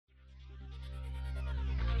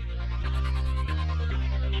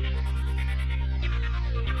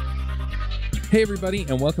Hey everybody,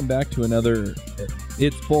 and welcome back to another,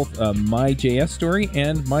 it's both my JS story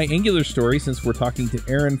and my Angular story, since we're talking to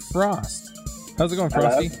Aaron Frost. How's it going,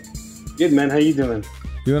 Frosty? Good, man. How you doing?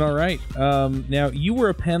 Doing all right. Now, you were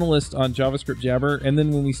a panelist on JavaScript Jabber, and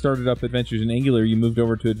then when we started up Adventures in Angular, you moved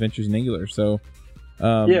over to Adventures in Angular. So,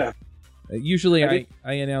 yeah. Usually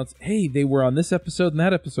I announce, hey, they were on this episode and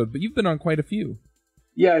that episode, but you've been on quite a few.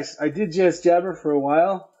 Yeah, I did JS Jabber for a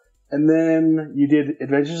while. And then you did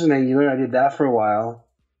Adventures in Angular. I did that for a while.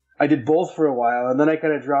 I did both for a while, and then I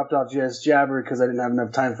kind of dropped off JS Jabber because I didn't have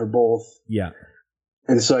enough time for both. Yeah.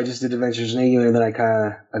 And so I just did Adventures in Angular, and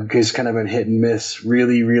then I've just kind of been hit and miss,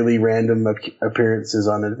 really, really random appearances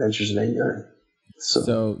on Adventures in Angular.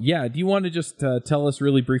 So yeah, do you want to just tell us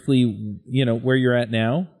really briefly, where you're at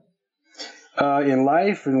now? In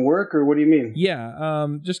life and work, or what do you mean? Yeah,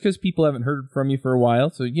 just because people haven't heard from you for a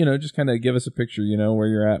while, so just kind of give us a picture, where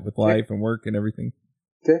you're at with life and work and everything.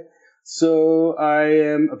 Okay, so I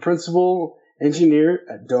am a principal engineer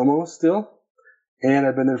at Domo still, and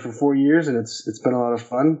I've been there for 4 years, and it's been a lot of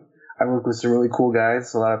fun. I work with some really cool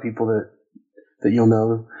guys, a lot of people that you'll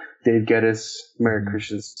know, Dave Geddes, Merrick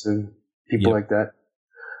Christensen, people like that.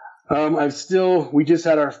 We just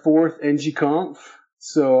had our 4th NGConf.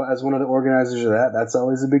 So as one of the organizers of that's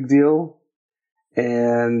always a big deal.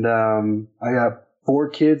 And I got 4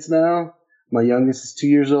 kids now. My youngest is 2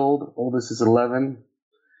 years old. Oldest is 11.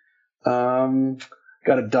 Got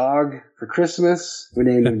a dog for Christmas. We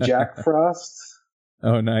named him Jack Frost.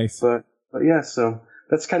 Oh, nice. But yeah, so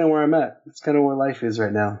that's kind of where I'm at. That's kind of where life is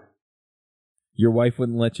right now. Your wife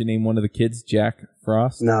wouldn't let you name one of the kids Jack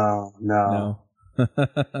Frost? No.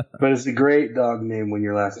 But it's a great dog name when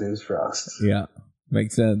your last name is Frost. Yeah.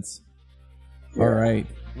 Makes sense. Yeah. All right.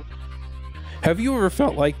 Have you ever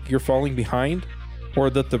felt like you're falling behind, or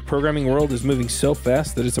that the programming world is moving so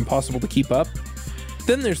fast that it's impossible to keep up?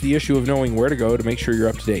 Then there's the issue of knowing where to go to make sure you're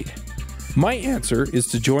up to date. My answer is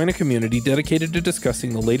to join a community dedicated to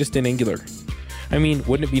discussing the latest in Angular. I mean,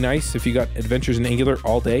 wouldn't it be nice if you got Adventures in Angular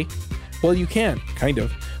all day? Well, you can, kind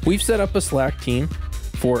of. We've set up a Slack team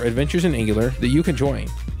for Adventures in Angular that you can join.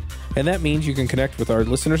 And that means you can connect with our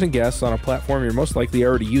listeners and guests on a platform you're most likely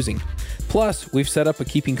already using. Plus, we've set up a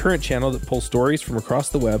Keeping Current channel that pulls stories from across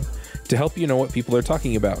the web to help you know what people are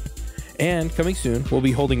talking about. And coming soon, we'll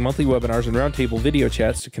be holding monthly webinars and roundtable video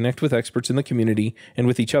chats to connect with experts in the community and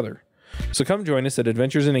with each other. So come join us at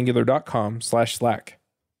adventuresinangular.com/Slack.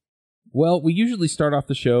 Well, we usually start off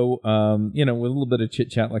the show, with a little bit of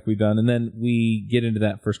chit-chat like we've done, and then we get into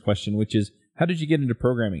that first question, which is, how did you get into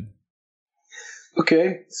programming?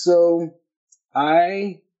 Okay, so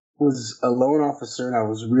I was a loan officer, and I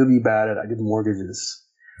was really bad at it. I did mortgages.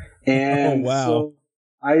 And oh, wow. So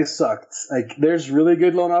I sucked. Like, there's really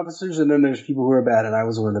good loan officers, and then there's people who are bad, and I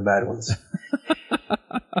was one of the bad ones.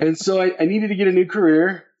 And so I needed to get a new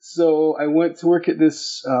career, so I went to work at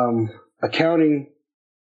this accounting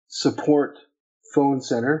support phone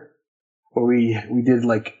center, where we did,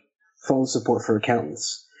 like, phone support for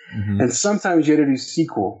accountants. Mm-hmm. And sometimes you had to do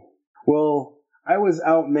SQL. Well, I was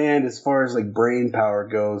outmanned as far as like brain power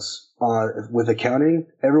goes with accounting.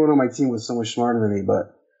 Everyone on my team was so much smarter than me,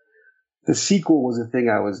 but the SQL was a thing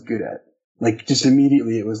I was good at. Like, just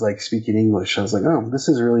immediately it was like speaking English. I was like, oh, this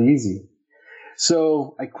is really easy.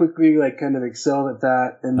 So I quickly kind of excelled at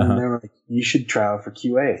that, and then they were like, you should try out for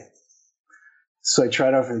QA. So I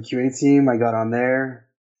tried out for the QA team. I got on there.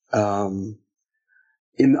 On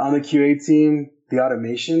the QA team, the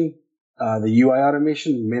automation, the UI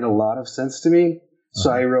automation made a lot of sense to me. So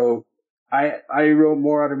I wrote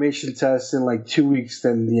more automation tests in like 2 weeks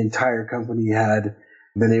than the entire company had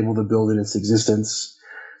been able to build in its existence.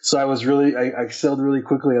 So I excelled really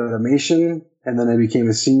quickly at automation, and then I became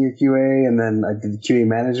a senior QA, and then I did QA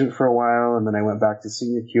management for a while, and then I went back to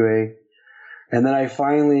senior QA. And then I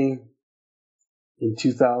finally, in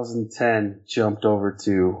 2010, jumped over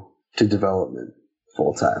to development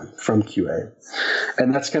full time from QA.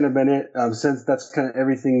 And that's kind of been it. Since that's kind of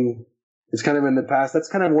everything, it's kind of in the past. That's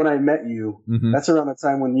kind of when I met you. Mm-hmm. That's around the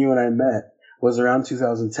time when you and I met, was around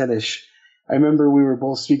 2010-ish. I remember we were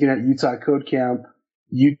both speaking at Utah Code Camp.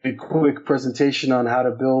 You did a quick presentation on how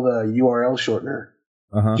to build a URL shortener.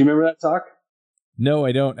 Do you remember that talk? No,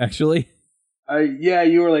 I don't, actually. Yeah,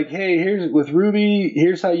 you were like, hey, with Ruby,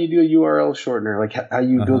 here's how you do a URL shortener, like how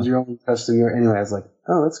you build your own custom URL. Anyway, I was like,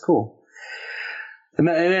 oh, that's cool.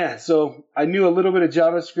 So I knew a little bit of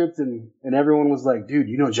JavaScript, and everyone was like, dude,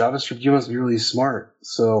 you know JavaScript, you must be really smart.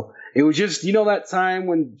 So it was just, that time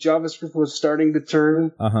when JavaScript was starting to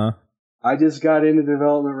turn. I just got into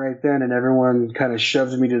development right then, and everyone kind of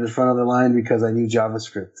shoved me to the front of the line because I knew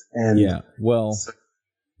JavaScript. And yeah, well,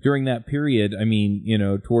 during that period, I mean,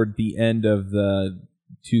 toward the end of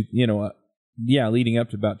leading up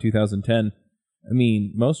to about 2010, I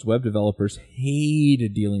mean, most web developers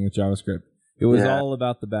hated dealing with JavaScript. It was all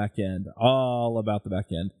about the back end,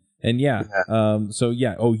 And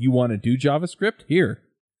oh, you want to do JavaScript? Here.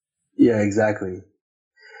 Yeah, exactly.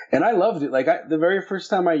 And I loved it. Like the very first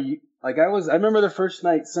time I remember the first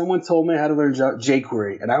night someone told me how to learn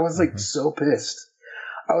jQuery, and I was like so pissed.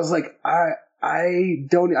 I was like, I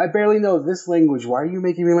barely know this language. Why are you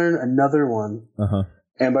making me learn another one? Uh-huh.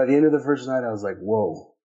 And by the end of the first night, I was like,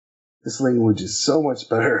 whoa, this language is so much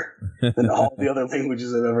better than all the other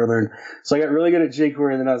languages I've ever learned. So I got really good at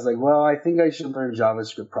jQuery, and then I was like, well, I think I should learn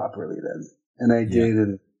JavaScript properly then. And I did,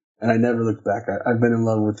 and I never looked back. I've been in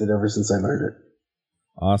love with it ever since I learned it.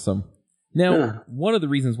 Awesome. Now, one of the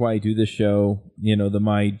reasons why I do this show, the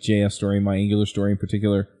My JS story, my Angular story in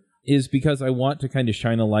particular, is because I want to kind of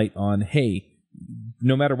shine a light on, hey,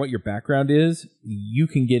 no matter what your background is, you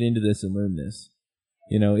can get into this and learn this.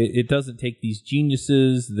 It doesn't take these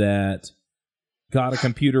geniuses that got a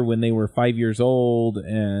computer when they were 5 years old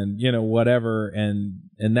and, whatever, and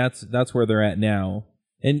that's where they're at now.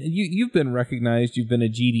 And you've been recognized, you've been a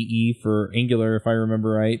GDE for Angular, if I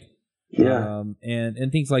remember right. Yeah.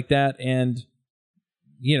 And things like that. And,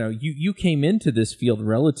 you came into this field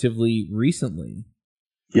relatively recently.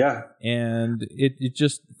 Yeah. And it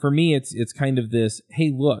just, for me, it's kind of this,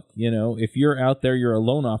 hey, look, if you're out there, you're a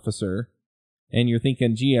loan officer, and you're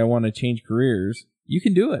thinking, gee, I want to change careers, you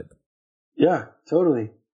can do it. Yeah,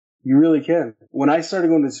 totally. You really can. When I started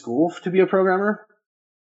going to school to be a programmer,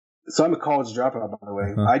 so I'm a college dropout, by the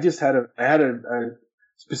way. I just had a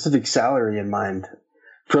specific salary in mind.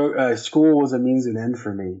 School was a means and end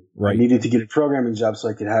for me. Right. I needed to get a programming job so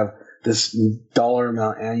I could have this dollar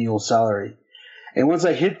amount annual salary. And once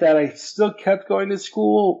I hit that, I still kept going to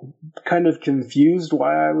school, kind of confused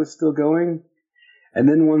why I was still going. And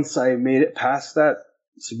then once I made it past that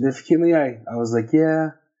significantly, I was like,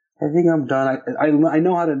 yeah, I think I'm done. I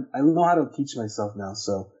know how to teach myself now,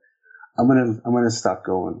 so I'm gonna stop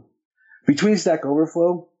going. Between Stack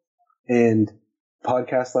Overflow and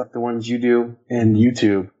podcasts like the ones you do and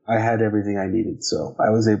YouTube, I had everything I needed, so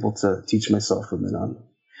I was able to teach myself from then on.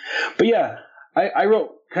 But yeah, I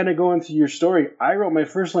wrote, kind of going to your story, I wrote my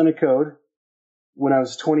first line of code when I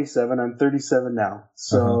was 27. I'm 37 now.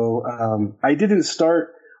 So I didn't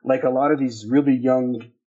start like a lot of these really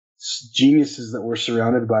young geniuses that we're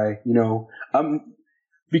surrounded by,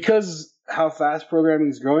 because how fast programming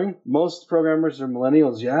is growing. Most programmers are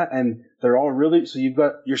millennials, and they're all really, so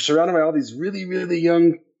you're surrounded by all these really, really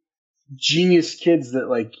young genius kids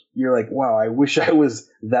that you're like, wow, I wish I was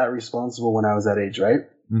that responsible when I was that age, right?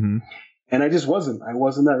 Mm-hmm. And I just wasn't. I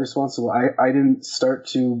wasn't that responsible. I didn't start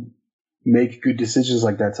to make good decisions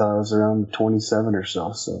like that till I was around 27 or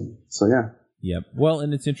so. So yeah. Yep. Well,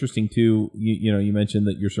 and it's interesting too. You mentioned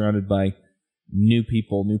that you're surrounded by new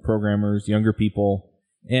people, new programmers, younger people,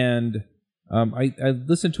 and I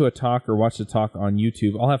listened to a talk or watched a talk on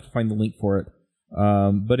YouTube. I'll have to find the link for it.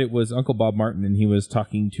 But it was Uncle Bob Martin, and he was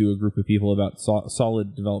talking to a group of people about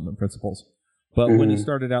solid development principles. But when he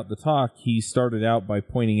started out the talk, he started out by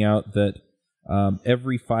pointing out that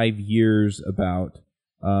every 5 years about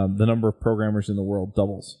the number of programmers in the world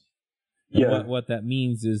doubles. And what that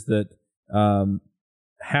means is that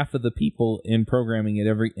half of the people in programming at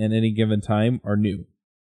any given time are new.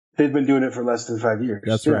 They've been doing it for less than 5 years.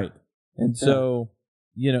 That's right. And so,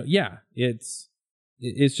 it's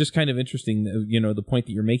just kind of interesting, the point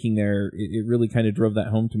that you're making there, it really kind of drove that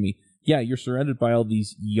home to me. Yeah, you're surrounded by all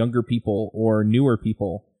these younger people or newer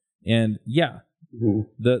people. And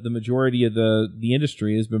the majority of the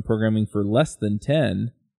industry has been programming for less than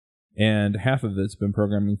 10, and half of it's been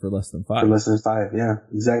programming for less than 5. For less than 5, yeah,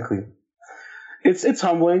 exactly. It's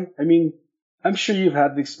humbling. I mean, I'm sure you've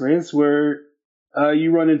had the experience where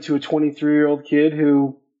you run into a 23-year-old kid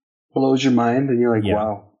who blows your mind, and you're like,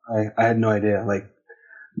 wow, I had no idea. Like,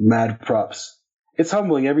 mad props. It's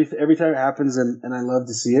humbling every time it happens, and I love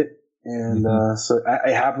to see it. And so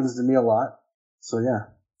it happens to me a lot. So yeah.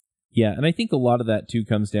 Yeah, and I think a lot of that too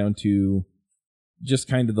comes down to just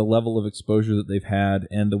kind of the level of exposure that they've had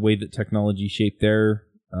and the way that technology shaped their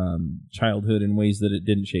childhood in ways that it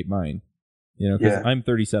didn't shape mine. Because I'm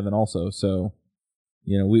 37 also, so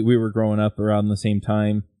we were growing up around the same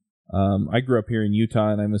time. I grew up here in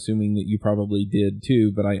Utah, and I'm assuming that you probably did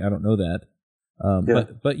too, but I don't know that.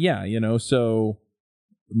 But yeah, so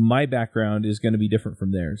my background is going to be different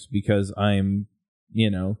from theirs because I'm,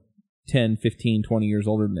 10, 15, 20 years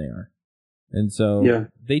older than they are. And so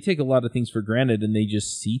they take a lot of things for granted, and they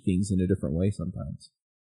just see things in a different way sometimes.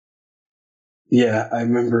 Yeah, I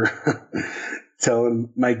remember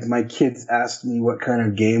telling my kids asked me what kind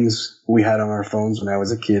of games we had on our phones when I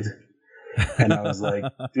was a kid, and I was like,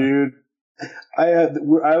 dude,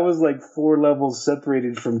 I was like 4 levels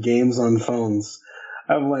separated from games on phones.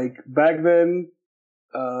 I'm like, back then,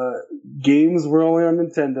 games were only on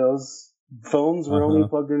Nintendos. Phones were only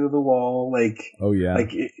plugged into the wall. Like, oh yeah,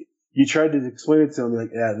 like you tried to explain it to them. Like,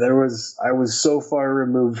 yeah, I was so far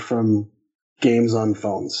removed from games on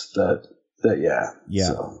phones that yeah.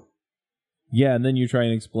 So. Yeah, and then you try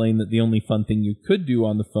and explain that the only fun thing you could do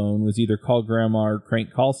on the phone was either call grandma or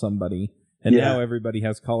crank call somebody. And now everybody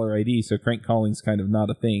has caller ID, so crank calling's kind of not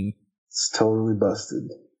a thing. It's totally busted.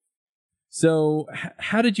 So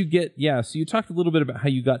how did you get... Yeah, so you talked a little bit about how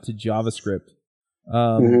you got to JavaScript.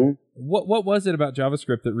 What was it about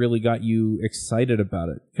JavaScript that really got you excited about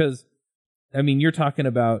it? Because, I mean, you're talking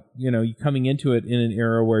about, you coming into it in an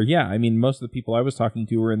era where, most of the people I was talking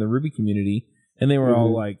to were in the Ruby community, and they were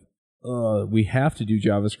all like, we have to do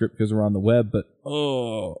JavaScript because we're on the web, but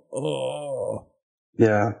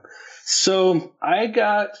Yeah. So I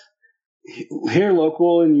got here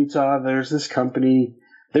local in Utah, there's this company.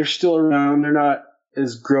 They're still around. They're not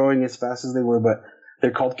as growing as fast as they were, but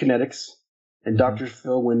they're called Kinetics. And Dr.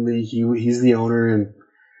 Phil Windley, he's the owner. And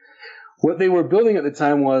what they were building at the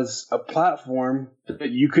time was a platform that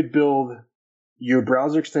you could build your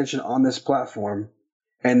browser extension on this platform,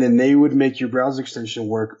 and then they would make your browser extension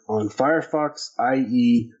work on Firefox,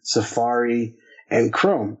 IE, Safari, and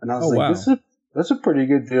Chrome. And I was wow. That's a pretty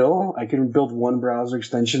good deal. I can build one browser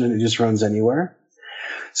extension and it just runs anywhere.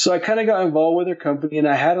 So I kind of got involved with their company, and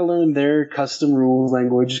I had to learn their custom rules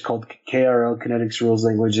language called KRL, Kinetics Rules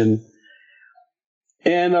Language.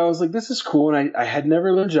 And I was like, this is cool. And I had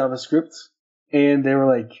never learned JavaScript. And they were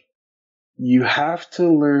like, you have to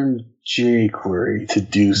learn jQuery to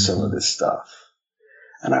do some of this stuff.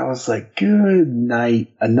 And I was like, good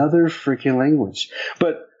night, another freaking language.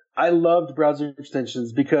 But I loved browser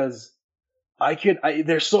extensions because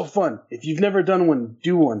they're so fun. If you've never done one,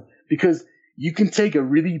 do one. Because you can take a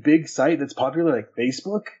really big site that's popular like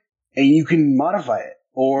Facebook and you can modify it.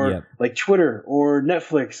 Or like Twitter or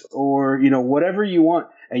Netflix or, whatever you want.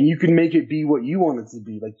 And you can make it be what you want it to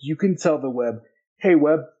be. Like you can tell the web, hey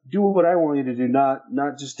web, do what I want you to do,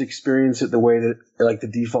 not just experience it the way that like the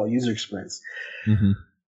default user experience. Mm-hmm.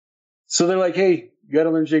 So they're like, hey, you got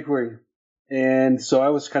to learn jQuery. And so I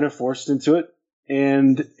was kind of forced into it.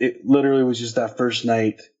 And it literally was just that first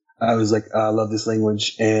night. I was like, I love this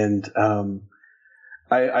language. And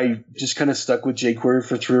I just kind of stuck with jQuery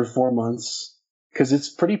for 3 or 4 months because it's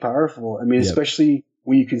pretty powerful. I mean, especially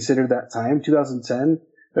when you consider that time, 2010,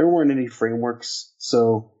 there weren't any frameworks.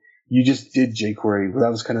 So you just did jQuery.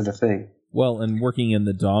 That was kind of the thing. Well, and working in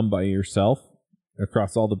the DOM by yourself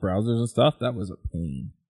across all the browsers and stuff, that was a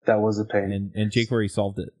pain. That was a pain. And jQuery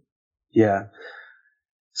solved it. Yeah.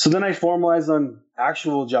 So then I formalized on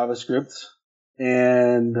actual JavaScript,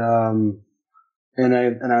 and I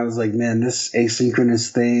was like, man, this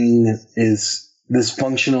asynchronous thing is this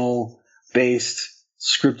functional based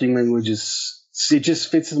scripting language it just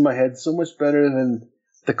fits in my head so much better than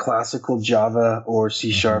the classical Java or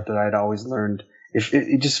C# that I'd always learned.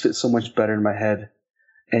 It just fits so much better in my head,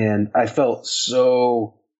 and I felt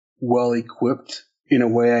so well equipped in a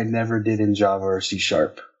way I never did in Java or C#.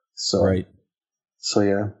 So right. So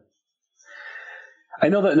yeah, I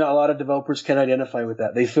know that not a lot of developers can identify with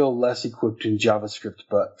that. They feel less equipped in JavaScript,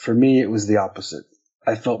 but for me, it was the opposite.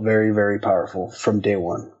 I felt very, very powerful from day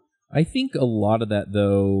one. I think a lot of that,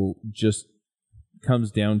 though, just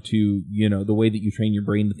comes down to, the way that you train your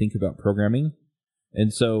brain to think about programming.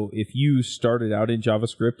 And so if you started out in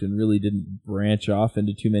JavaScript and really didn't branch off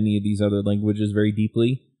into too many of these other languages very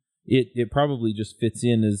deeply, it probably just fits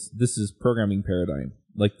in as this is programming paradigm.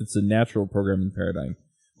 Like, it's a natural programming paradigm.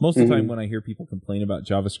 Most of the time when I hear people complain about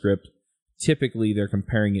JavaScript, typically they're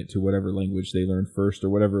comparing it to whatever language they learned first or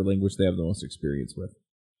whatever language they have the most experience with.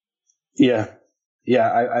 Yeah.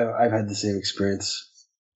 Yeah, I've had the same experience.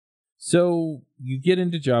 So you get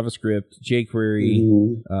into JavaScript,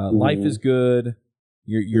 jQuery, life is good,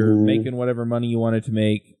 you're making whatever money you wanted to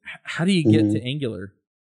make. How do you get to Angular?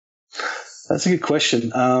 That's a good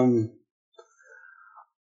question.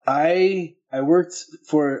 I worked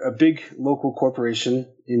for a big local corporation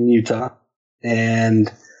in Utah,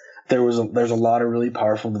 and there's a lot of really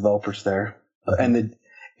powerful developers there, and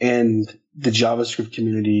the JavaScript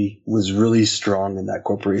community was really strong in that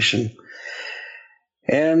corporation.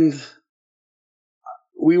 And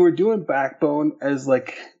we were doing Backbone as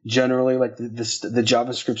generally the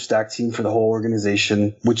JavaScript stack team for the whole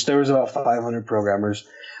organization, which there was about 500 programmers.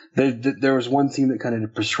 There was one team that kind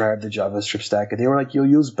of prescribed the JavaScript stack, and they were like, you'll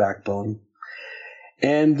use Backbone.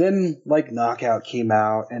 And then like Knockout came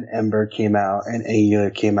out and Ember came out and Angular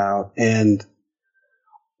came out. And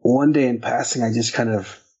one day in passing, I just kind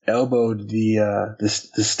of elbowed the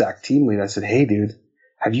Stack team lead. I said, "Hey dude,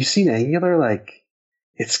 have you seen Angular? Like,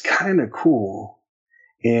 it's kind of cool.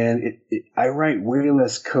 And I write way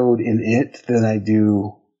less code in it than I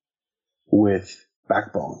do with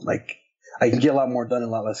Backbone. Like, I can get a lot more done in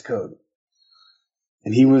a lot less code."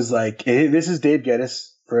 And he was like, hey, this is Dave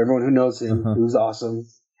Geddes, for everyone who knows him, who's awesome.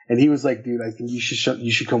 And he was like, "Dude, I think you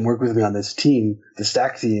should come work with me on this team, the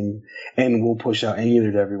Stack team, and we'll push out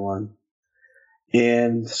Angular to everyone."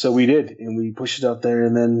 And so we did, and we pushed it out there,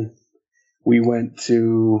 and then we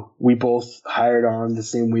both hired on the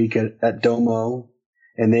same week at Domo,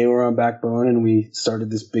 and they were on Backbone, and we started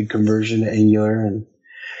this big conversion to Angular. And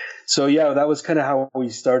so, yeah, that was kind of how we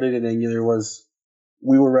started in Angular. Was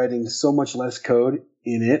we were writing so much less code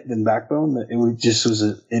in it than Backbone that it just was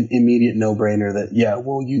an immediate no-brainer that, yeah,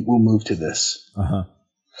 we'll move to this.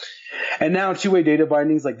 And now two-way data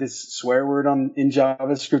bindings, like this swear word in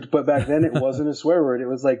JavaScript, but back then it wasn't a swear word. It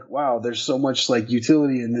was like, wow, there's so much like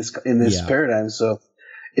utility in this paradigm. So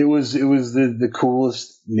it was the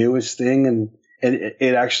coolest, newest thing, and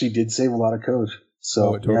it actually did save a lot of code.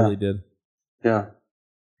 So it totally did. Yeah.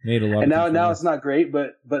 Made a lot. And now it's not great,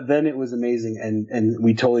 but then it was amazing, and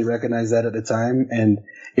we totally recognized that at the time, and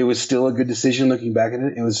it was still a good decision. Looking back at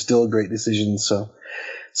it, it was still a great decision. So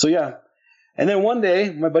yeah. And then one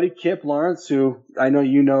day, my buddy Kip Lawrence, who I know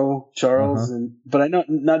you know, Charles, but I know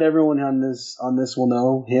not everyone on this will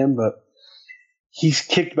know him, but he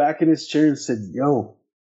kicked back in his chair and said, "Yo,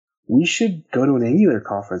 we should go to an Angular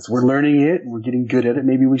conference. We're learning it, we're getting good at it.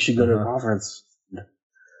 Maybe we should go to a conference."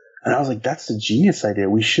 And I was like, "That's a genius idea.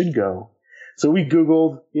 We should go." So we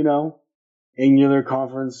Googled, Angular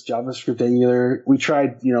conference, JavaScript Angular. We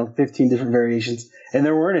tried, 15 different variations, and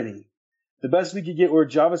there weren't any. The best we could get were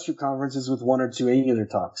JavaScript conferences with one or two Angular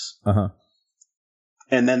talks.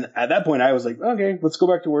 And then at that point, I was like, "Okay, let's go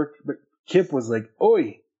back to work." But Kip was like,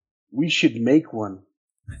 "Oi, we should make one."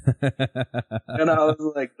 And I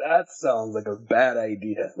was like, "That sounds like a bad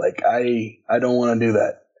idea. Like, I don't want to do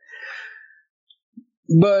that."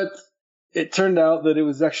 But it turned out that it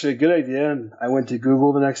was actually a good idea, and I went to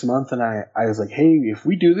Google the next month, and I was like, "Hey, if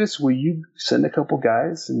we do this, will you send a couple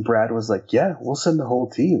guys?" And Brad was like, "Yeah, we'll send the whole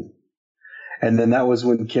team." And then that was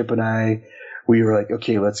when Kip and we were like,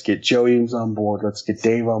 "Okay, let's get Joe Eames on board, let's get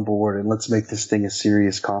Dave on board, and let's make this thing a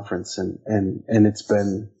serious conference." And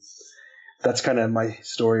that's kind of my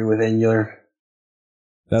story with Angular.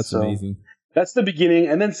 That's amazing. That's the beginning.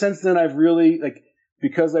 And then since then, I've really,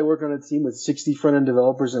 because I work on a team with 60 front-end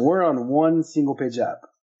developers, and we're on one single-page app.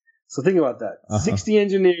 So think about that. 60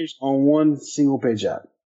 engineers on one single-page app.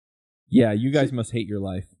 Yeah, you guys must hate your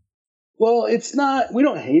life. Well, it's not. We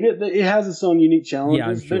don't hate it. It has its own unique challenges.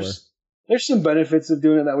 Yeah, I'm sure. There's some benefits of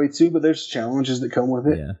doing it that way, too, but there's challenges that come with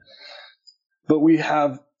it. Yeah. But we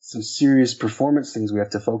have some serious performance things we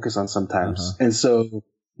have to focus on sometimes. And so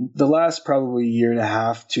the last probably year and a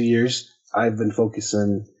half, 2 years, I've been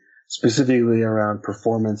focusing specifically around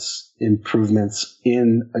performance improvements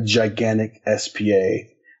in a gigantic SPA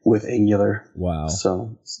with Angular. Wow.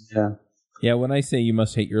 So, yeah. Yeah, when I say you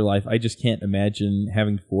must hate your life, I just can't imagine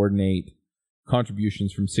having to coordinate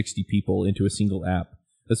contributions from 60 people into a single app,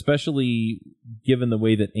 especially given the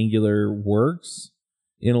way that Angular works.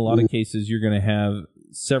 In a lot of cases, you're going to have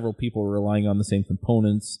several people relying on the same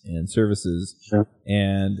components and services. Sure.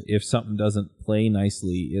 And if something doesn't play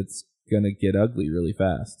nicely, it's going to get ugly really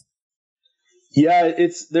fast. Yeah,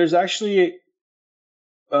 there's actually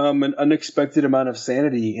an unexpected amount of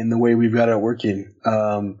sanity in the way we've got it working.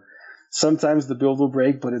 Sometimes the build will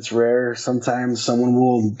break, but it's rare. Sometimes someone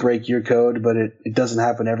will break your code, but it doesn't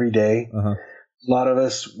happen every day. A lot of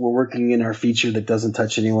us, we're working in our feature that doesn't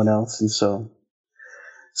touch anyone else. And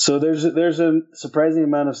so there's a surprising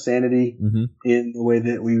amount of sanity in the way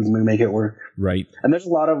that we make it work. Right. And there's a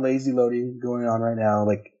lot of lazy loading going on right now.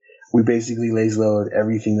 Like, we basically lazy load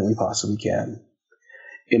everything that we possibly can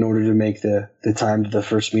in order to make the time to the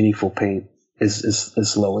first meaningful paint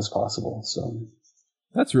as low as possible. So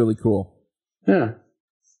that's really cool. Yeah.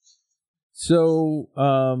 So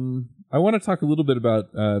I want to talk a little bit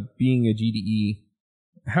about being a GDE.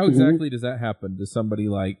 How exactly does that happen? Does somebody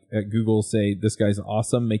like at Google say, "This guy's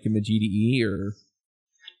awesome, make him a GDE," or?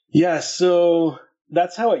 Yeah, so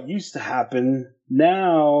that's how it used to happen.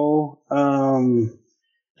 Now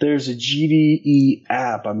there's a GDE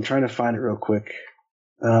app. I'm trying to find it real quick.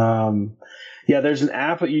 Yeah, there's an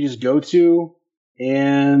app that you just go to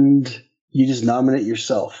and you just nominate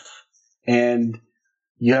yourself. And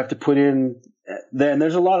you have to put in, then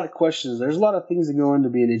there's a lot of questions. There's a lot of things that go into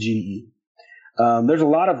being a GDE. There's a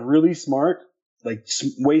lot of really smart, like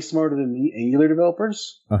way smarter than me, Angular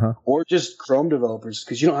developers, or just Chrome developers,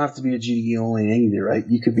 because you don't have to be a GDE only in Angular, right?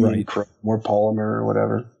 You could be in Chrome or Polymer or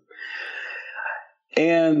whatever.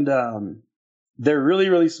 And they're really,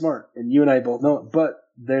 really smart, and you and I both know it, but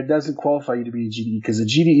that doesn't qualify you to be a GDE, because a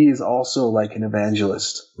GDE is also like an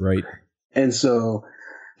evangelist. Right. And so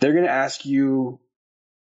they're going to ask you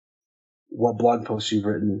what blog posts you've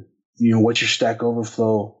written, what's your Stack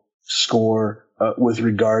Overflow score with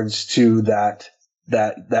regards to that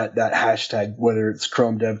hashtag, whether it's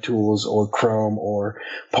Chrome DevTools or Chrome or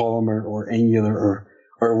Polymer or Angular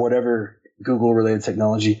or whatever Google related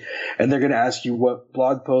technology. And they're going to ask you what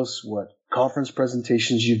blog posts, what conference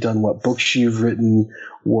presentations you've done, what books you've written,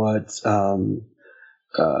 what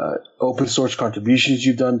open source contributions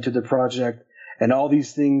you've done to the project, and all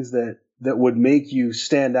these things that would make you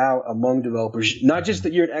stand out among developers. Not just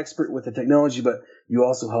that you're an expert with the technology, but you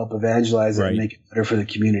also help evangelize it and make it better for the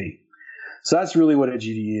community. So that's really what a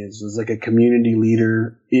GDE is. It's like a community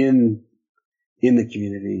leader in the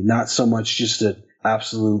community, not so much just an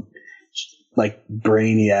absolute like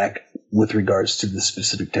brainiac with regards to the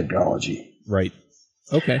specific technology. Right.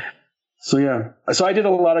 Okay. So yeah. So I did a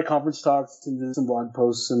lot of conference talks and did some blog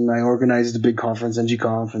posts, and I organized a big conference,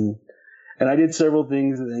 NGConf, and I did several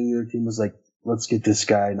things, and the Angular team was like, let's get this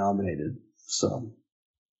guy nominated. So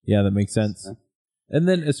yeah, that makes sense. And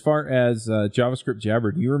then as far as JavaScript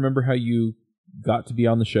Jabber, do you remember how you got to be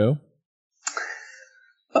on the show?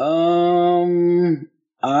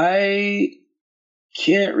 I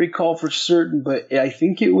can't recall for certain, but I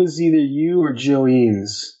think it was either you or Joe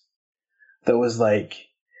Eames that was like,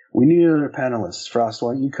 we need another panelist. Frost,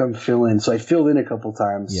 why don't you come fill in? So I filled in a couple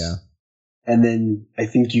times. Yeah. And then I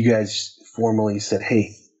think you guys formally said,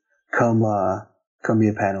 hey, come be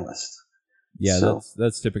a panelist. Yeah, so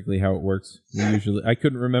that's typically how it works. I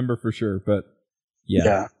couldn't remember for sure, but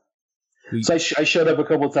yeah. So I showed up a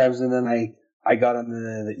couple of times, and then I got on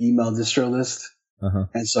the email distro list,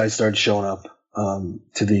 and so I started showing up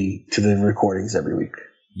to the recordings every week.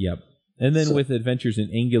 Yep. And then with Adventures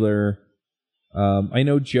in Angular, I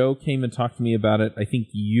know Joe came and talked to me about it. I think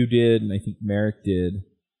you did, and I think Merrick did,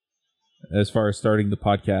 as far as starting the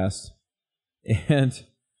podcast. And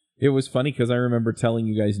it was funny because I remember telling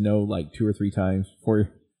you guys no like 2 or 3 times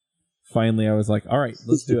before finally I was like, all right,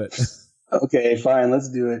 let's do it. Okay, fine,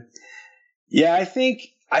 let's do it. Yeah, I think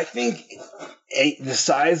the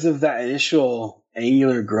size of that initial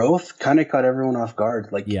Angular growth kind of caught everyone off guard.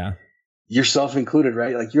 Like, yourself included,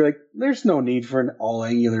 right? Like, you're like, there's no need for an all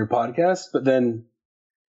Angular podcast, but then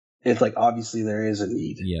it's like, obviously there is a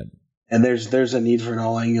need. Yeah. And there's a need for an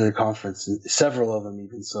all Angular conference, and several of them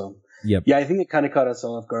even. So, yeah, I think it kind of caught us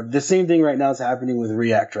all off guard. The same thing right now is happening with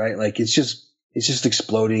React, right? Like, it's just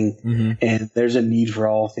exploding, and there's a need for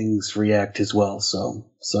all things React as well. So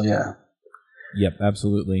yeah. Yep,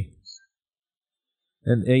 absolutely.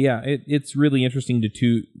 And it's really interesting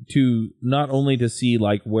to not only to see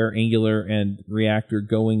like where Angular and React are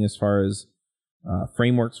going as far as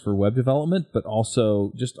frameworks for web development, but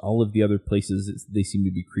also just all of the other places they seem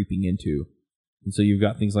to be creeping into. And so you've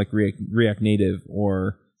got things like React Native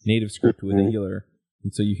or NativeScript with Angular,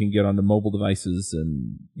 and so you can get onto mobile devices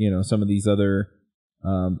and some of these other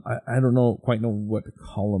I don't quite know what to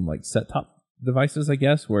call them, like set-top devices, I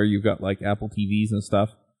guess, where you've got like Apple TVs and stuff.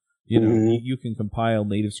 You can compile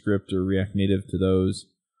NativeScript or React Native to those.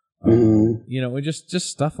 And just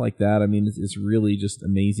stuff like that. I mean, it's really just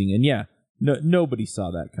amazing. And nobody saw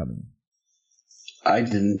that coming. I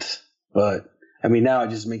didn't, but I mean, now it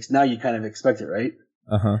just now you kind of expect it, right?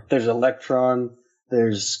 There's Electron,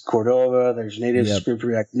 there's Cordova, there's NativeScript,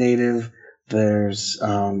 React Native, there's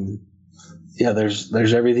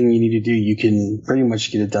there's everything you need to do. You can pretty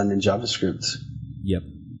much get it done in JavaScript. Yep.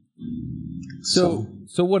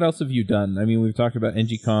 So what else have you done? I mean, we've talked about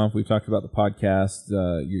NGConf, we've talked about the podcast,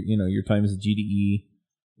 your time as a GDE.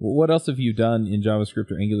 What else have you done in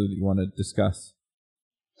JavaScript or Angular that you want to discuss?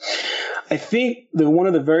 I think one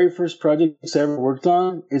of the very first projects I ever worked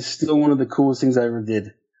on is still one of the coolest things I ever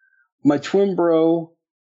did. My twin bro,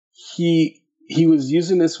 he was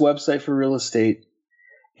using this website for real estate,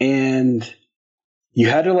 and you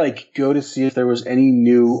had to like go to see if there was any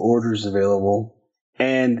new orders available.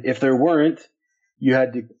 And if there weren't, you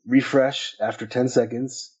had to refresh after 10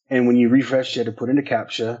 seconds. And when you refreshed, you had to put in a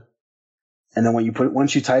CAPTCHA. And then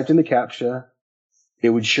once you typed in the CAPTCHA, it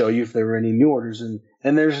would show you if there were any new orders. And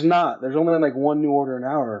there's only like one new order an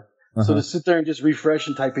hour. So to sit there and just refresh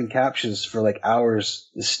and type in CAPTCHAs for like hours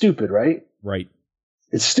is stupid, right? Right.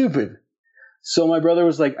 It's stupid. So my brother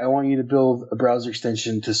was like, I want you to build a browser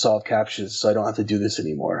extension to solve CAPTCHAs so I don't have to do this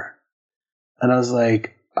anymore. And I was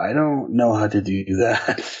like, I don't know how to do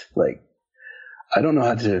that. Like, I don't know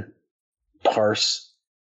how to parse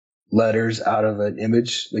letters out of an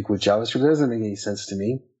image, like with JavaScript. It doesn't make any sense to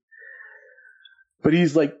me. But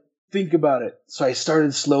he's like, think about it. So I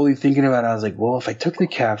started slowly thinking about it. I was like, well, if I took the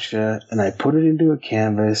CAPTCHA and I put it into a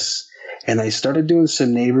canvas and I started doing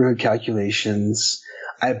some neighborhood calculations,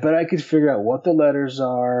 I bet I could figure out what the letters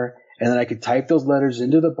are, and then I could type those letters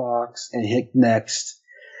into the box and hit next.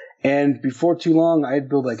 And before too long, I'd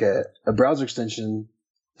build like a browser extension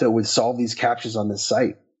that would solve these CAPTCHAs on this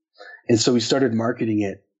site. And so we started marketing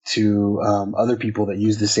it to other people that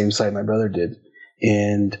use the same site my brother did.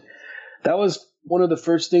 And that was one of the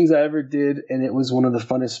first things I ever did, and it was one of the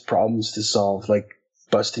funnest problems to solve, like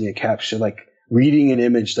busting a CAPTCHA, like reading an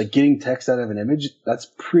image, like getting text out of an image. That's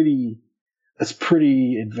pretty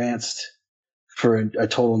advanced for a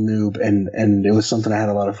total noob, and it was something I had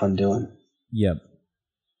a lot of fun doing. Yep.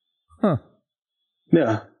 Huh.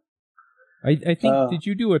 Yeah. I think, did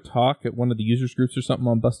you do a talk at one of the users groups or something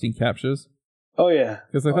on busting CAPTCHAs? Oh yeah.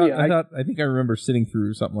 Because I think I remember sitting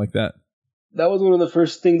through something like that. That was one of the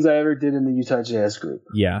first things I ever did in the Utah.js group.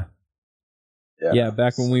 Yeah. Yeah,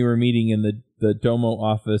 back when we were meeting in the Domo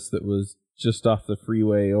office that was just off the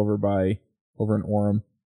freeway over in Orem.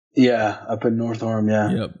 Yeah, up in North Orem,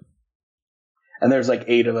 yeah. Yep. And there's like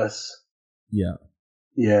 8 of us. Yeah.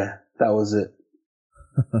 Yeah, that was it.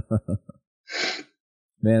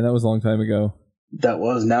 Man, that was a long time ago. That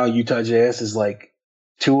was. Now Utah.js is like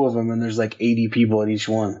 2 of them, and there's like 80 people at each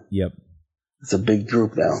one. Yep. It's a big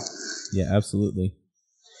group now. Yeah, absolutely.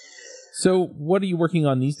 So what are you working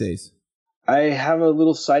on these days? I have a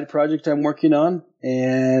little side project I'm working on,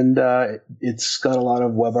 and it's got a lot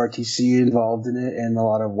of WebRTC involved in it and a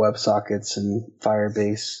lot of WebSockets and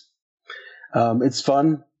Firebase. It's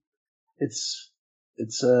fun. It's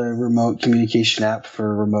a remote communication app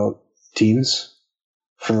for remote teams,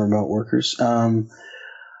 for remote workers.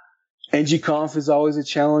 ngConf is always a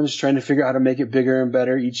challenge, trying to figure out how to make it bigger and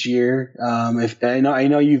better each year. I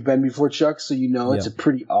know you've been before, Chuck, so you know it's a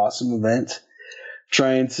pretty awesome event.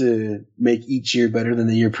 Trying to make each year better than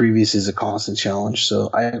the year previous is a constant challenge. So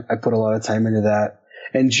I put a lot of time into that.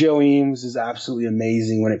 And Joe Eames is absolutely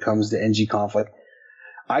amazing when it comes to ngConf. Like,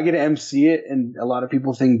 I get to MC it, and a lot of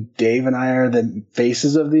people think Dave and I are the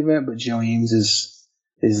faces of the event, but Joe Eames is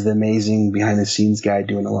the amazing behind the scenes guy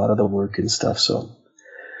doing a lot of the work and stuff. So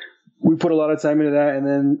we put a lot of time into that, and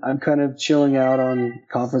then I'm kind of chilling out on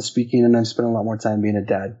conference speaking, and I'm spending a lot more time being a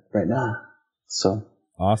dad right now. So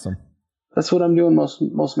awesome. That's what I'm doing most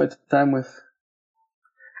of my time with.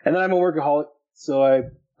 And then I'm a workaholic, so I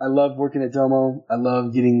love working at Domo. I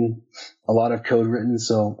love getting a lot of code written,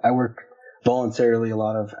 so I work voluntarily a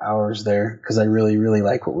lot of hours there because I really, really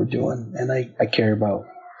like what we're doing, and I care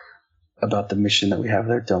about the mission that we have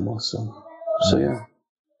there at Domo. So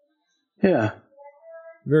yeah.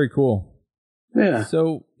 Very cool. Yeah.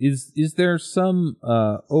 So is there some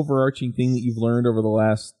overarching thing that you've learned over the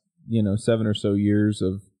last 7 or so years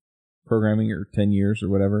of programming, or 10 years or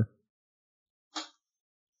whatever?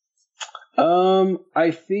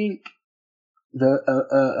 I think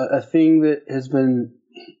a thing that has been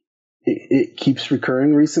it keeps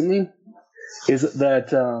recurring recently is that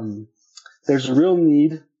there's a real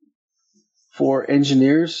need for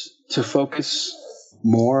engineers to focus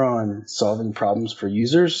more on solving problems for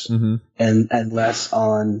users and less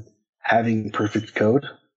on having perfect code.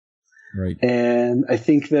 Right. And I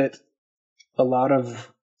think that a lot of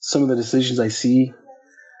some of the decisions I see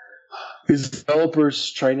is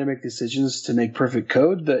developers trying to make decisions to make perfect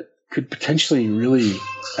code that could potentially really,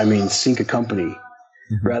 sink a company,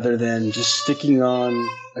 rather than just sticking on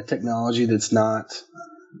a technology that's not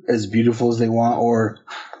as beautiful as they want, or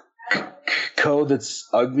code that's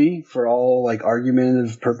ugly for all like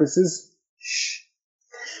argumentative purposes,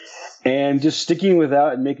 and just sticking with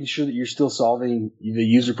that and making sure that you're still solving the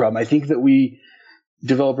user problem. I think that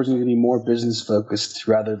developers need to be more business focused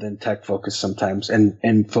rather than tech focused sometimes,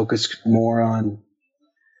 and focus more on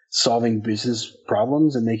solving business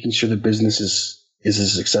problems and making sure the business is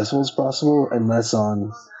as successful as possible, and less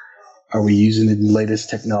on, are we using the latest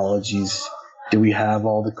technologies? Do we have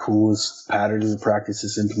all the coolest patterns and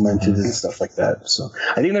practices implemented and stuff like that? So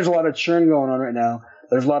I think there's a lot of churn going on right now.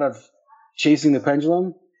 There's a lot of chasing the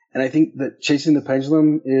pendulum, and I think that chasing the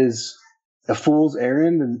pendulum is a fool's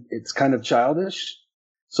errand, and it's kind of childish.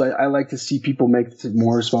 So I like to see people make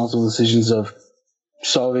more responsible decisions of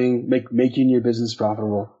making your business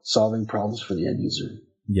profitable, solving problems for the end user.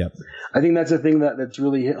 Yep. I think that's a thing that's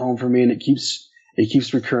really hit home for me, and it keeps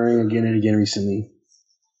recurring again and again recently.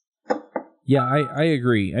 Yeah, I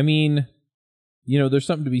agree. There's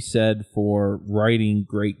something to be said for writing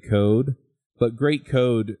great code, but great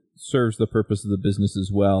code serves the purpose of the business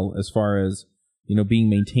as well, as far as, being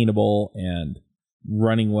maintainable and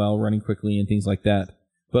running well, running quickly, and things like that.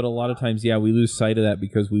 But a lot of times, we lose sight of that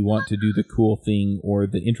because we want to do the cool thing or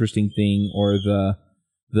the interesting thing or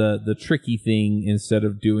the tricky thing instead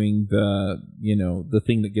of doing the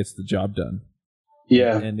thing that gets the job done.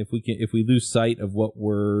 Yeah. And if we lose sight of what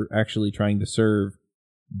we're actually trying to serve,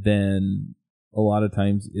 then a lot of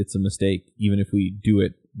times it's a mistake, even if we do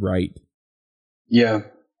it right. Yeah.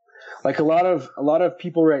 Like a lot of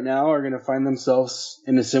people right now are going to find themselves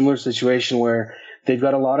in a similar situation where they've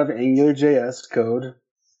got a lot of AngularJS code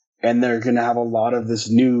and they're going to have a lot of this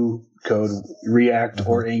new code, React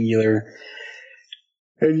or Angular.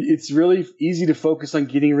 And it's really easy to focus on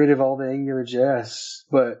getting rid of all the AngularJS,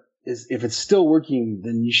 but if it's still working,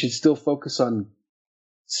 then you should still focus on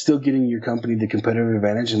still getting your company the competitive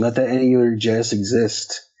advantage and let that AngularJS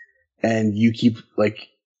exist. And you keep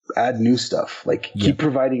add new stuff, keep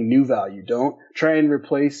providing new value. Don't try and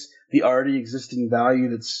replace the already existing value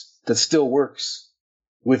that still works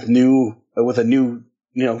with a new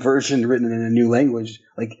version written in a new language.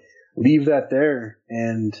 Leave that there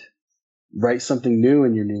and write something new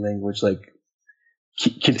in your new language.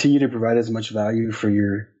 Continue to provide as much value for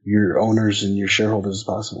your owners and your shareholders as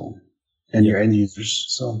possible, and your end users.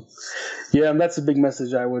 So, that's a big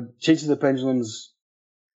message. I would changing the pendulums.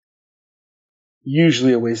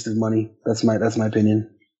 Usually a waste of money. That's my opinion.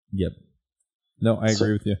 Yep. No, I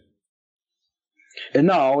agree with you. And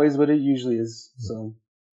not always, but it usually is. So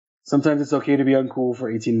sometimes it's okay to be uncool for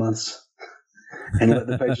 18 months and let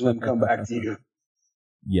the pendulum come back to you.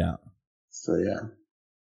 Yeah. So yeah.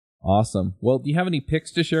 Awesome. Well, do you have any picks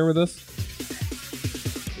to share with us?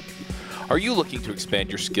 Are you looking to expand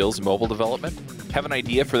your skills in mobile development? Have an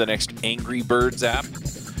idea for the next Angry Birds app?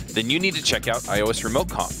 Then you need to check out iOS Remote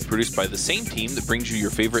Conf, produced by the same team that brings you your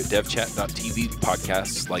favorite DevChat.tv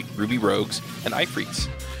podcasts like Ruby Rogues and iPhreaks.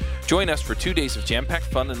 Join us for 2 days of jam-packed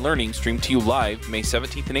fun and learning streamed to you live May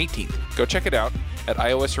 17th and 18th. Go check it out at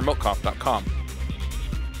iosremoteconf.com.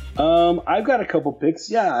 I've got a couple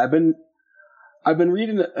picks. Yeah, I've been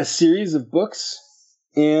reading a series of books,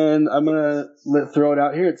 and I'm gonna throw it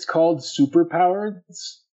out here. It's called Superpowered,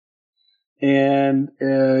 and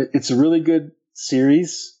it's a really good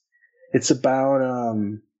series. It's about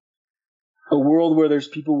a world where there's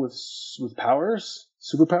people with powers,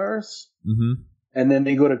 superpowers, and then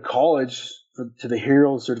they go to college to the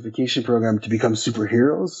hero certification program to become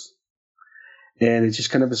superheroes. And it's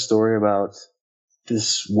just kind of a story about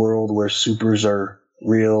this world where supers are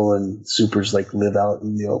real and supers live out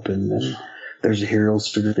in the open, and there's a hero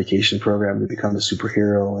certification program to become a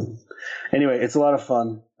superhero. And anyway, it's a lot of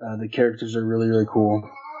fun. The characters are really, really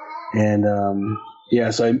cool. And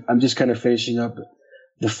so I'm just kind of finishing up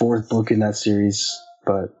the fourth book in that series,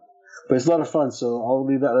 but it's a lot of fun. So I'll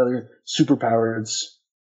leave that other Superpowereds.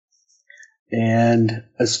 And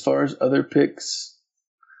as far as other picks,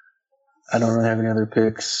 I don't really have any other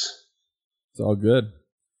picks. It's all good.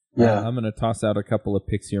 Yeah. I'm going to toss out a couple of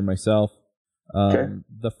picks here myself. Okay.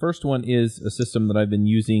 The first one is a system that I've been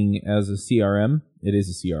using as a CRM. It is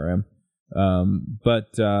a CRM.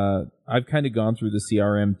 But I've kind of gone through the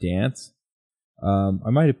CRM dance. I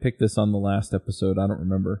might have picked this on the last episode. I don't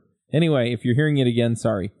remember. Anyway, if you're hearing it again,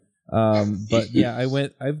 sorry. But yeah,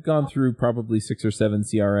 I've gone through probably 6 or 7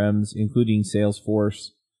 CRMs, including Salesforce,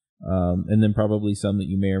 and then probably some that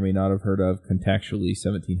you may or may not have heard of, Contactually,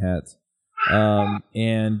 17 Hats.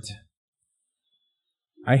 And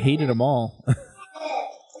I hated them all.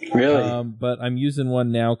 Really? But I'm using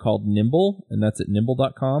one now called Nimble, and that's at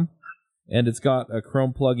nimble.com. And it's got a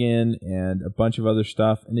Chrome plugin and a bunch of other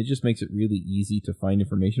stuff, and it just makes it really easy to find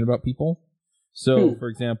information about people. So, for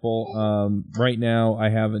example, right now I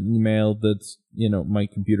have an email that's, my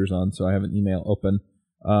computer's on, so I have an email open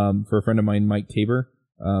for a friend of mine, Mike Tabor,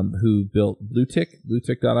 who built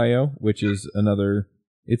Bluetick.io, which is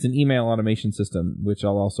it's an email automation system, which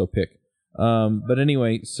I'll also pick. But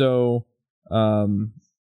anyway, so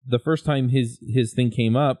the first time his thing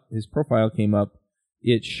came up, his profile came up,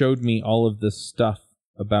 it showed me all of this stuff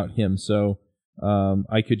about him. So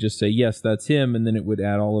I could just say, yes, that's him, and then it would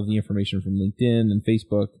add all of the information from LinkedIn and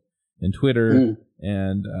Facebook and Twitter.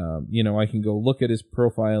 And, I can go look at his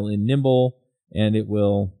profile in Nimble, and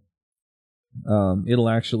it'll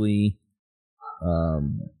actually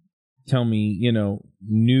tell me,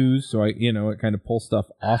 news. So it kind of pulls stuff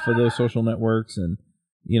off of those social networks and,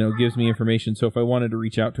 gives me information. So if I wanted to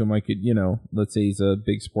reach out to him, I could, let's say he's a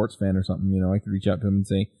big sports fan or something, I could reach out to him and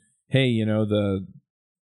say, hey,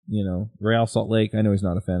 Real Salt Lake. I know he's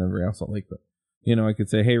not a fan of Real Salt Lake, but, I could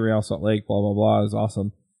say, hey, Real Salt Lake, blah, blah, blah, is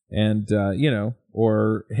awesome. And,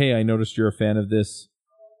 or, hey, I noticed you're a fan of this,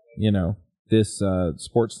 this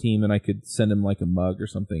sports team, and I could send him like a mug or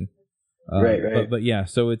something. Right. But yeah,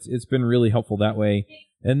 so it's been really helpful that way.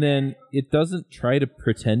 And then it doesn't try to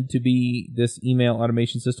pretend to be this email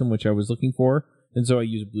automation system, which I was looking for. And so I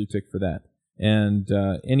use BlueTick for that. And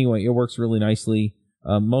anyway, it works really nicely.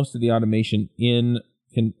 Most of the automation in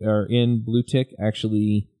BlueTick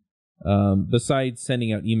actually, besides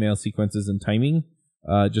sending out email sequences and timing,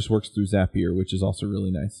 just works through Zapier, which is also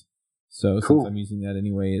really nice. So cool. Since I'm using that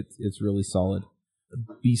anyway, it's really solid.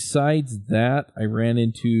 Besides that, I ran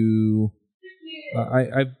into...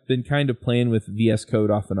 I've been kind of playing with VS Code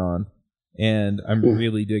off and on, and I'm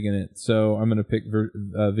really digging it. So I'm going to pick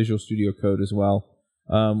Visual Studio Code as well.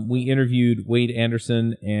 We interviewed Wade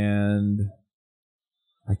Anderson, and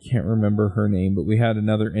I can't remember her name, but we had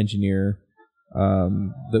another engineer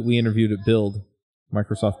that we interviewed at Build,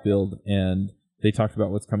 Microsoft Build, and they talked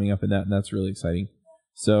about what's coming up in that, and that's really exciting.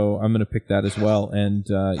 So I'm going to pick that as well. And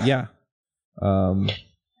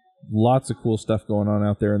lots of cool stuff going on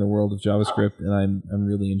out there in the world of JavaScript, and I'm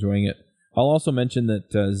really enjoying it. I'll also mention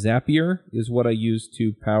that Zapier is what I use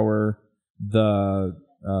to power the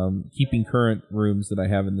keeping current rooms that I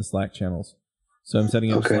have in the Slack channels. So I'm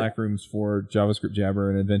setting up Slack rooms for JavaScript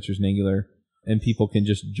Jabber and Adventures in Angular, and people can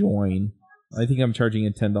just join. I think I'm charging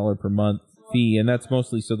a $10 per month fee, and that's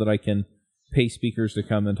mostly so that I can pay speakers to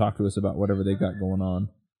come and talk to us about whatever they've got going on.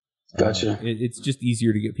 Gotcha. It's just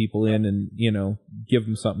easier to get people in and, give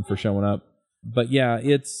them something for showing up. But yeah,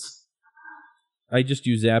 I just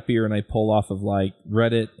use Zapier, and I pull off of like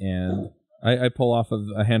Reddit, and I pull off of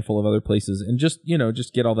a handful of other places, and just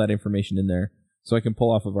get all that information in there. So I can pull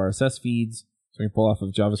off of RSS feeds, so I can pull off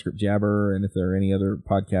of JavaScript Jabber, and if there are any other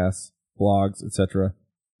podcasts, blogs, etc.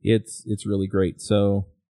 It's really great. So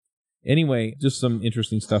anyway, just some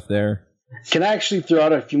interesting stuff there. Can I actually throw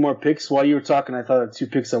out a few more picks? While you were talking, I thought of 2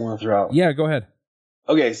 picks I want to throw out. Yeah, go ahead.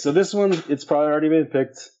 Okay, so this one, it's probably already been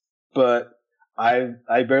picked, but I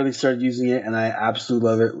barely started using it, and I absolutely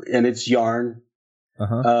love it, and it's Yarn.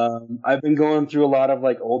 I've been going through a lot of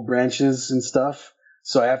like old branches and stuff,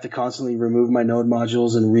 so I have to constantly remove my node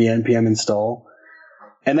modules and re-npm install,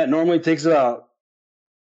 and that normally takes about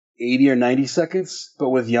 80 or 90 seconds, but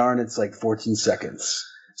with Yarn, it's like 14 seconds.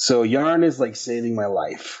 So Yarn is like saving my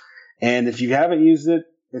life. And if you haven't used it,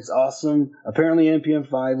 it's awesome. Apparently NPM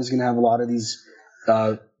 5 is going to have a lot of these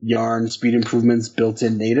Yarn speed improvements built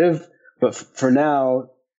in native. But for now,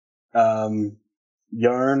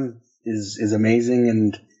 Yarn is amazing,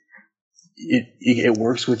 and it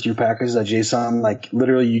works with your package.json. Like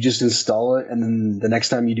literally you just install it, and then the next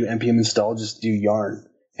time you do npm install, just do Yarn,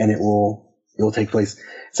 and it will take place.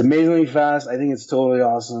 It's amazingly fast. I think it's totally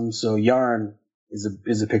awesome. So Yarn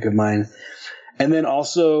is a pick of mine. And then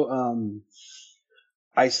also,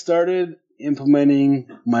 I started implementing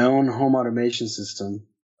my own home automation system.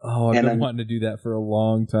 Oh, I've been wanting to do that for a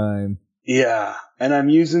long time. Yeah, and I'm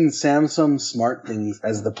using Samsung SmartThings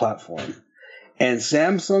as the platform. And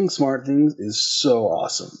Samsung SmartThings is so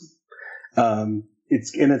awesome.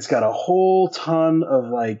 It's got a whole ton of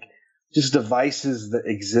like just devices that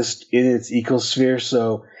exist in its ecosphere.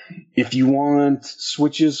 So if you want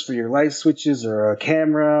switches for your light switches, or a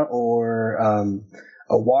camera, or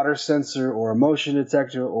a water sensor, or a motion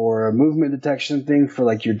detector, or a movement detection thing for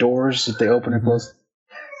like your doors if they open or close,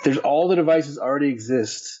 there's all the devices already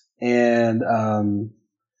exist, and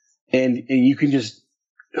you can just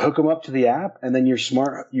hook them up to the app, and then your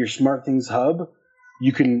SmartThings hub,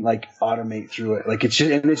 you can like automate through it. Like it's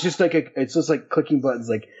just like clicking buttons.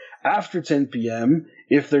 Like after 10 p.m.,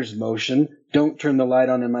 if there's motion, don't turn the light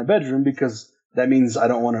on in my bedroom, because that means I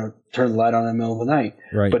don't want to turn the light on in the middle of the night.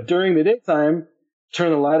 Right. But during the daytime,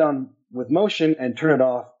 turn the light on with motion and turn it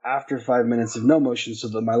off after 5 minutes of no motion, so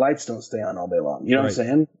that my lights don't stay on all day long. You know what I'm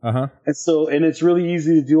saying? Uh-huh. And it's really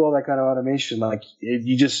easy to do all that kind of automation. Like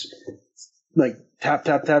you just like tap,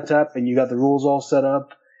 tap, tap, tap, and you got the rules all set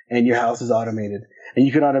up, and your house is automated. And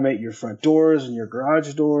you can automate your front doors and your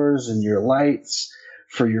garage doors and your lights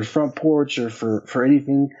for your front porch, or for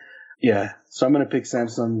anything. Yeah. So I'm going to pick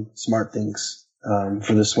Samsung SmartThings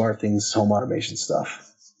for the SmartThings home automation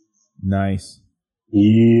stuff. Nice.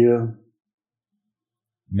 Yeah.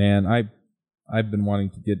 Man, I've been wanting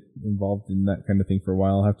to get involved in that kind of thing for a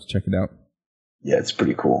while. I'll have to check it out. Yeah, it's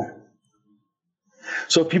pretty cool.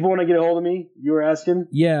 So if people want to get a hold of me, you were asking?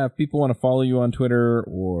 Yeah, if people want to follow you on Twitter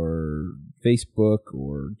or Facebook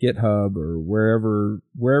or GitHub or wherever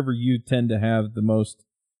you tend to have the most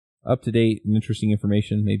up-to-date and interesting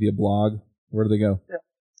information, maybe a blog, where do they go? Yeah.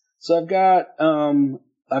 So I've got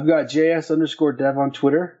JS_dev on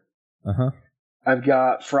Twitter. Uh-huh. I've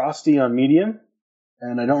got Frosty on Medium,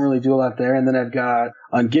 and I don't really do a lot there. And then I've got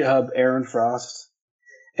on GitHub Aaron Frost,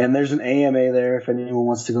 and there's an AMA there if anyone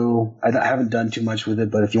wants to go. I haven't done too much with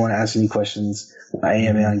it, but if you want to ask any questions,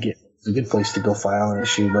 AMA on GitHub is a good place to go file an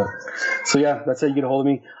issue. But so yeah, that's how you get a hold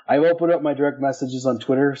of me. I've opened up my direct messages on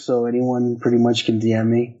Twitter, so anyone pretty much can DM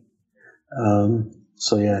me.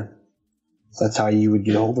 So yeah, that's how you would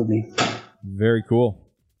get a hold of me. Very cool.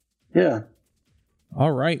 Yeah.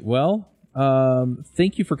 All right. Well,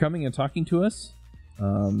 thank you for coming and talking to us.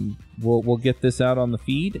 We'll get this out on the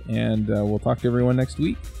feed, and we'll talk to everyone next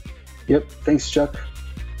week. Yep. Thanks, Chuck.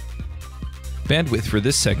 Bandwidth for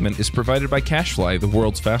this segment is provided by CacheFly, the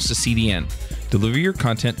world's fastest CDN. Deliver your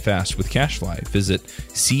content fast with CacheFly. Visit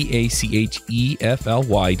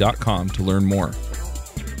CACHEFLY.com to learn more.